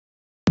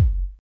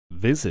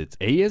Visit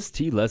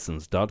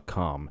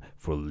astlessons.com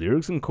for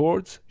lyrics and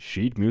chords,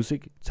 sheet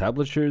music,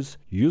 tablatures,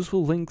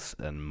 useful links,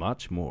 and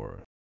much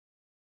more.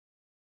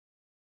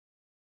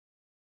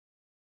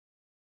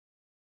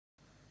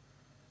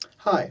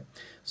 Hi,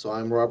 so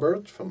I'm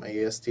Robert from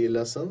AST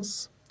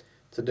Lessons.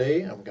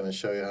 Today I'm going to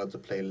show you how to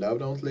play Love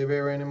Don't Live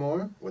Here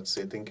Anymore with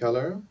Sitting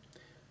Color,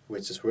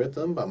 which is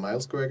written by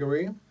Miles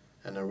Gregory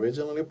and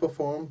originally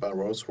performed by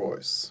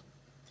Rolls-Royce.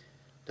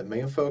 The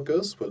main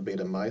focus will be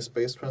the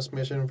MySpace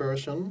Transmission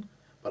version,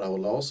 but I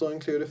will also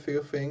include a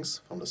few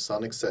things from the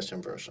Sonic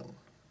Session version.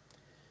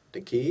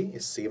 The key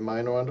is C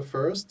minor on the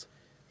first,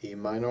 E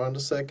minor on the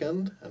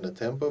second, and the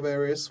tempo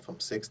varies from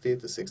 60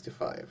 to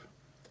 65.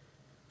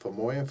 For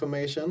more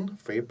information,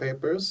 free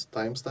papers,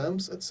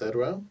 timestamps,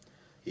 etc.,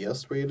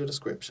 just read the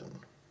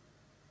description.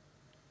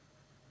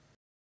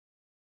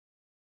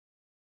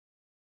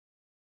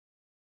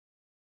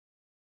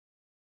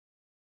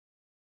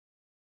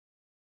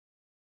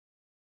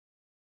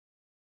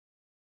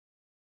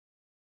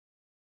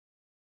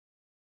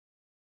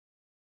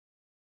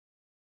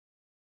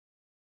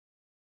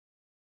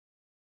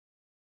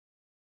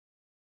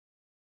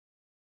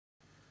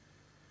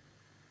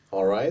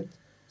 Alright,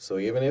 so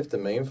even if the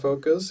main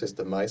focus is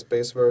the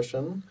MySpace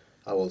version,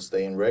 I will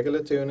stay in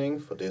regular tuning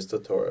for this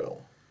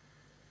tutorial.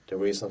 The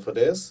reason for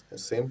this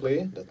is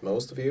simply that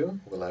most of you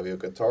will have your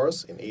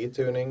guitars in E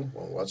tuning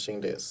when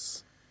watching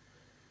this.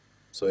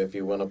 So if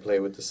you want to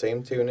play with the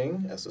same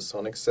tuning as the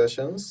Sonic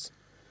Sessions,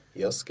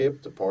 just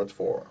skip to part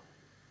 4.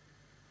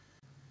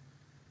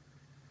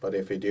 But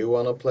if you do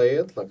want to play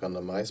it like on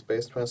the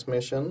MySpace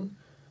Transmission,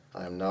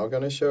 I am now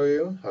going to show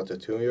you how to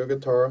tune your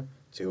guitar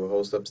 2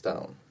 whole steps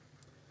down.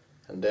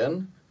 And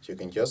then you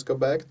can just go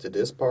back to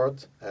this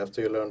part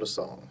after you learn the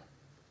song.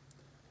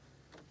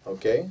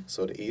 Okay,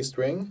 so the E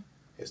string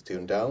is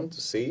tuned down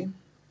to C.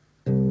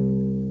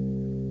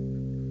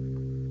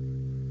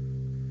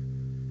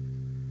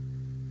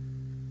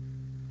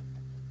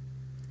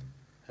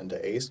 And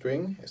the A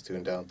string is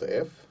tuned down to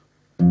F.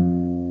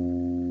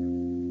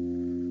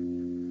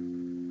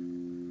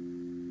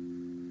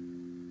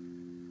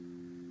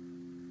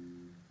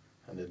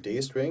 And the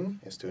D string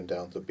is tuned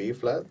down to B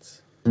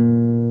flat.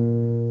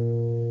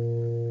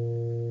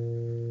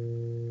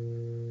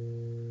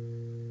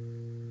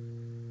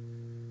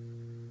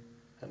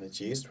 And the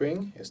G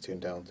string is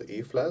tuned down to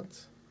E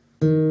flat.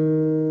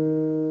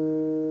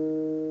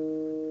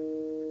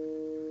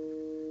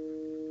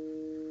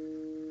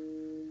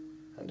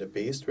 And the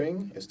B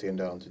string is tuned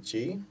down to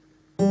G.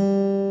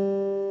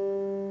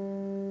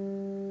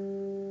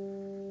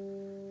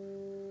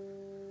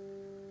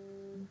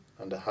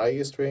 And the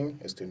high string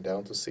is tuned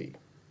down to C.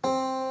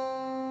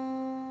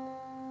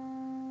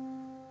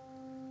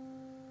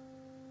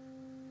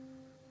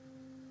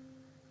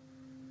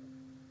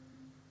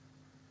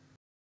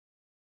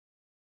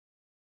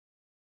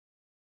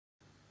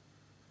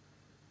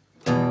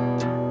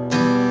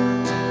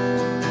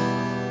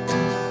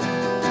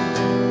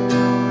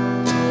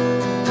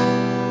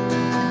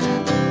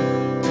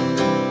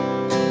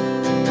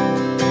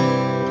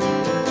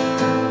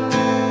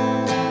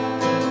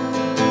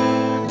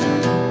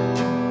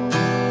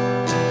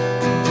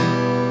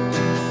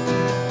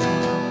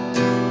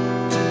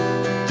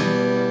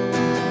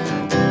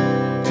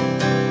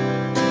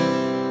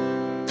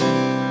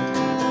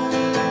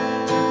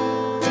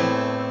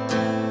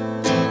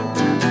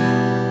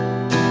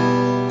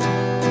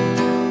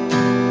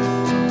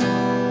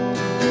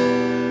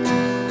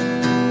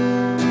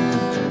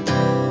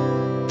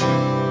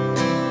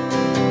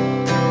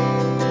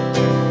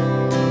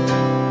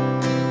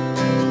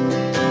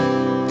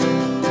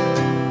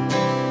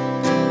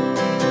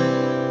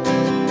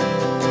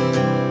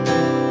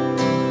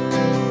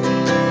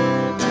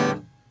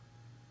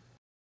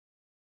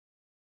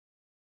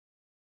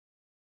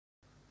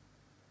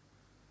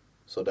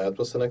 So that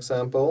was an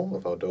example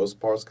of how those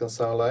parts can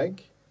sound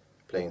like,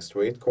 playing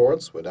straight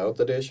chords without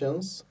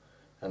additions,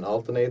 and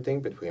alternating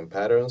between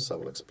patterns I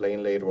will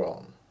explain later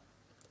on.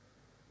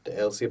 The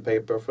LC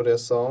paper for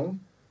this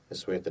song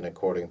is written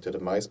according to the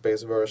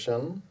MySpace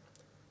version,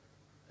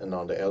 and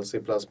on the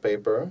LC Plus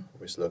paper,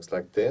 which looks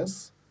like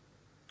this,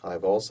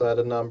 I've also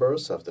added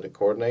numbers after the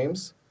chord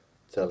names,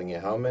 telling you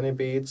how many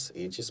beats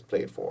each is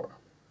played for.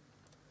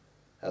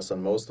 As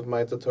on most of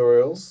my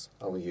tutorials,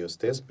 I will use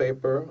this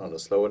paper on the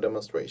slower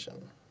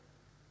demonstration.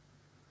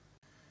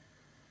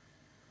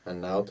 And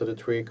now to the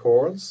 3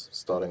 chords,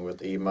 starting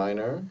with E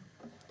minor.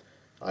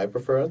 I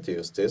prefer to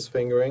use this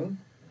fingering.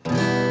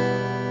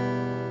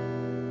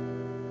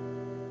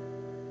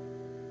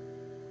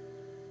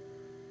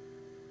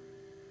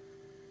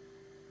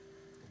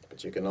 But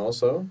you can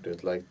also do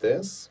it like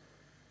this.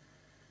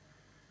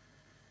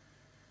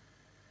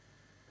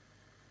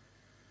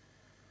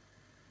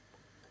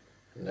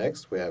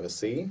 Next we have a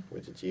C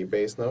with a G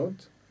bass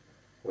note,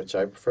 which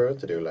I prefer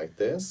to do like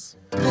this.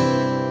 But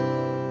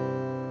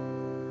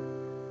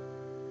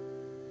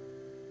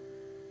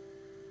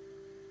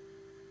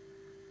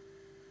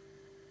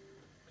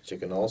you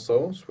can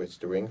also switch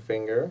the ring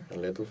finger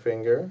and little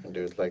finger and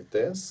do it like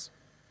this.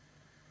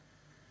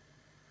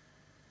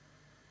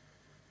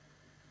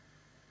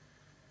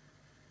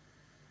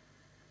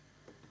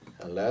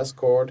 and last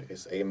chord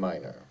is A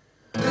minor.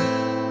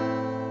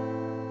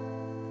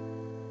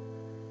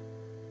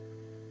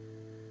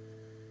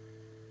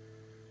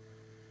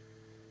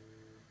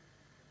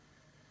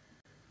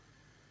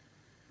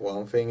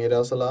 One thing he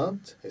does a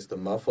lot is to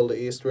muffle the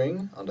E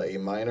string on the A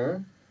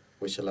minor,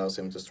 which allows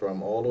him to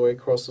strum all the way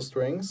across the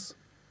strings.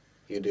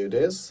 You do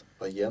this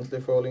by gently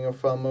folding your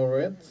thumb over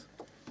it,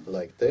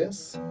 like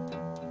this.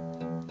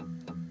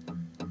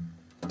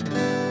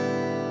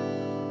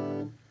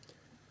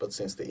 But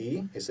since the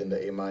E is in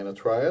the A minor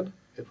triad,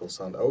 it will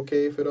sound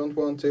okay if you don't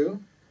want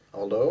to,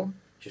 although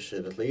you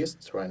should at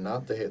least try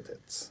not to hit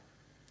it.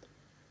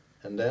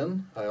 And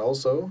then I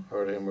also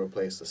heard him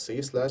replace the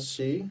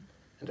C/G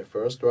in the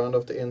first round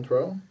of the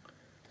intro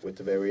with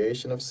the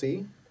variation of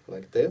C,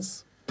 like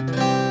this.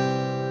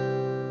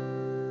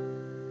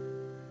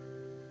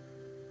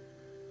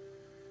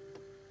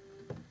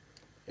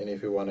 And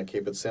if you want to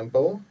keep it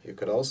simple, you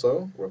could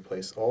also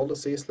replace all the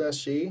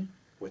C/G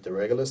with the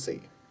regular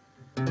C.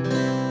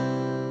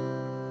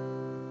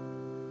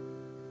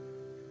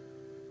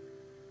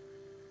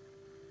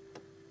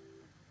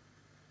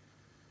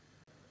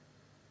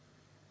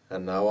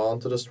 And now on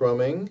to the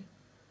strumming.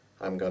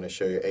 I'm going to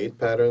show you 8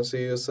 patterns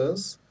he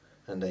uses,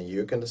 and then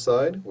you can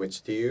decide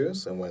which to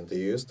use and when to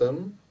use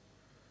them.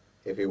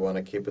 If you want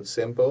to keep it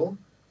simple,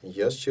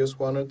 just choose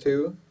 1 or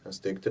 2 and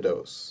stick to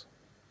those.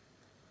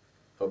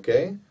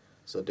 Okay,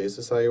 so this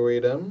is how you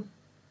read them.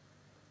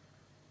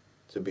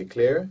 To be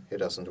clear, he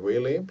doesn't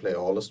really play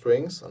all the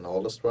strings on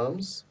all the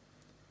strums,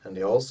 and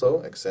he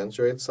also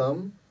accentuates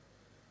some,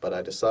 but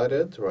I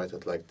decided to write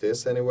it like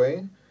this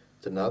anyway,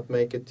 to not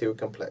make it too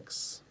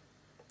complex.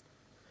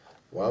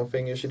 One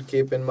thing you should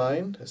keep in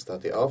mind is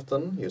that he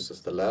often uses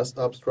the last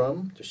up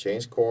strum to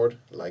change chord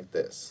like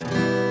this.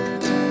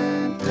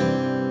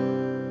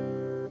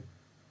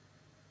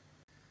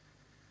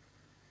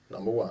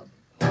 Number 1.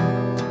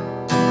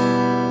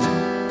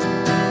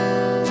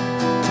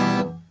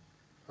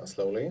 And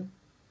slowly.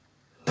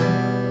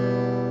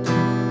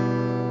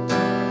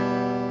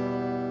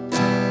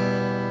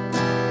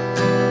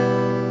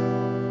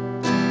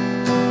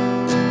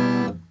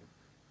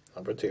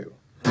 Number 2.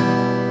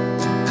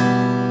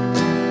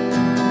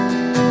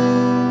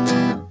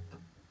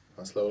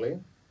 And slowly.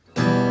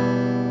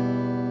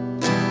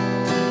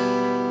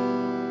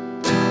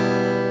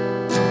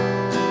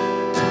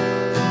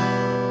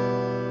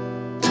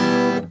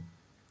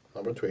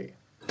 Number 3.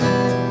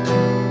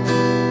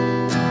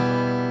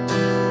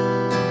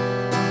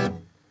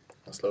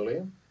 And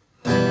slowly.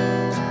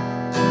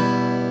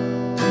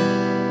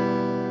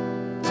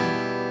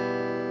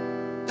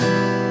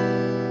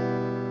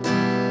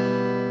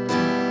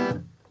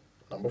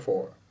 Number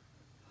 4.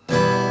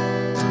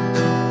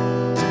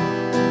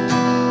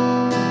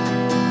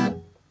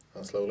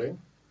 And slowly.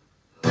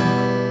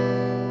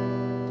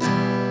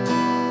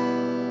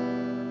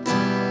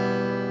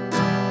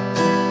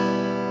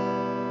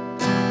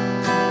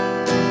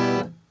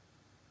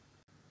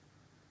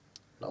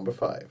 Number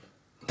 5.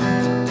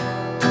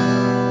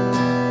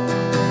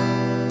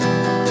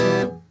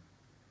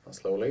 And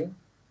slowly.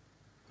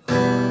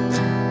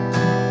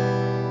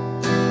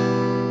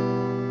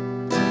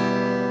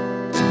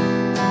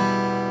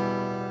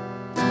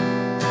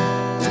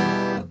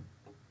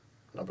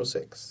 Number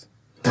 6.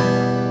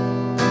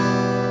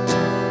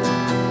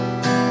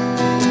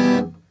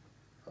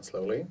 And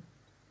slowly.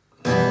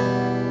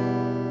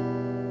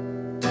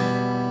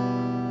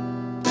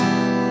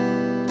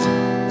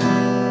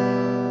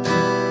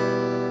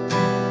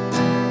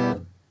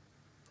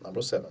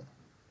 Number 7.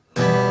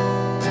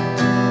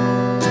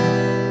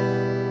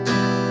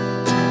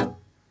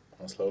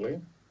 And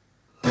slowly.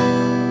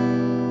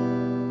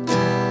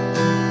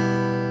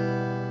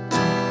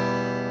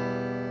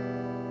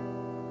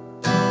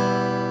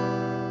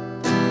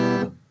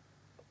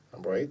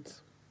 Number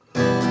 8.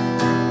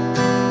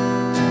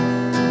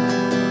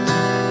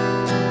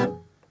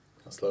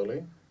 And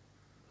slowly.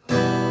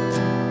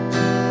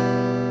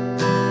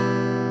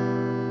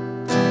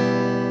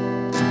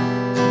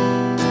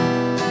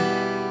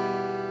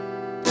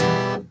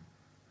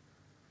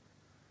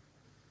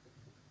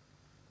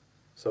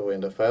 So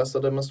in the faster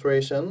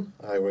demonstration,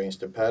 I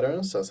arranged the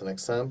patterns as an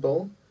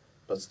example,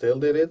 but still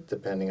did it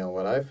depending on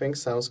what I think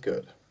sounds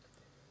good.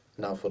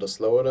 Now for the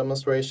slower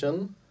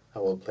demonstration, I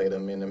will play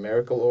them in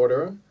numerical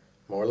order,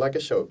 more like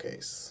a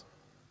showcase.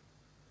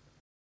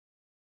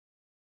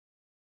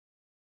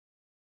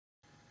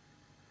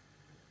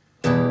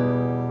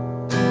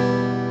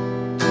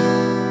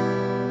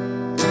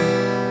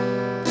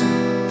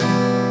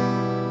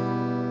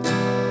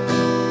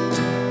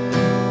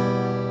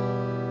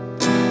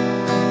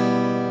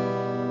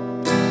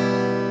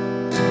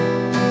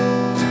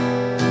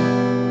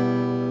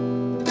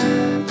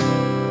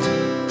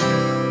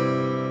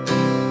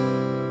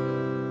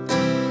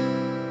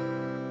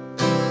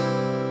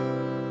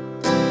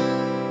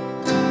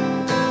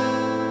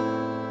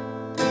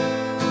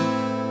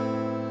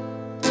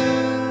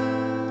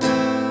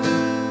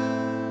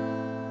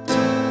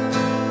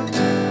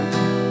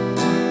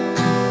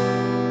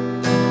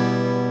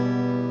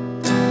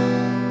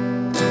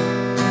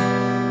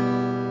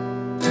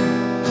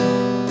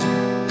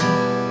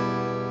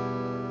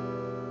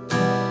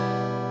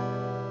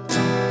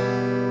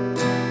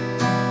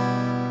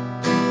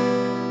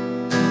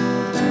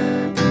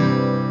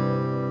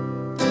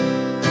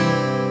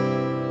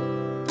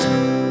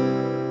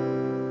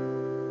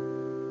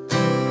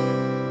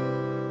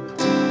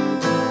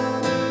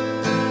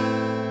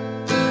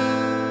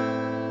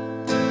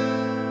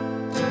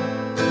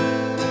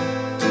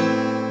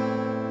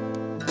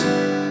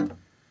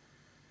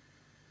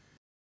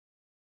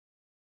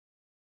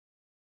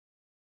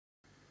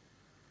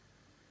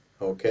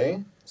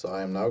 Okay, so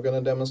I am now going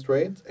to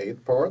demonstrate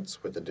 8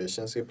 parts with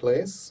additions he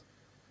plays.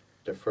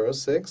 The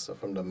first 6 are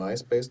from the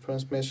MySpace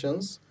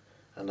Transmissions,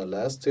 and the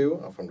last 2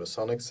 are from the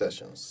Sonic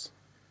Sessions.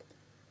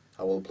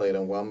 I will play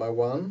them one by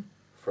one,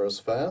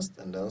 first fast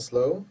and then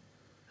slow,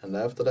 and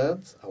after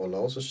that I will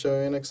also show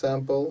you an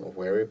example of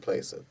where he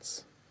plays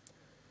it.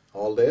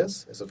 All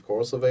this is of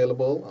course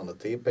available on the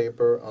T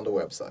paper on the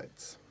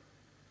website.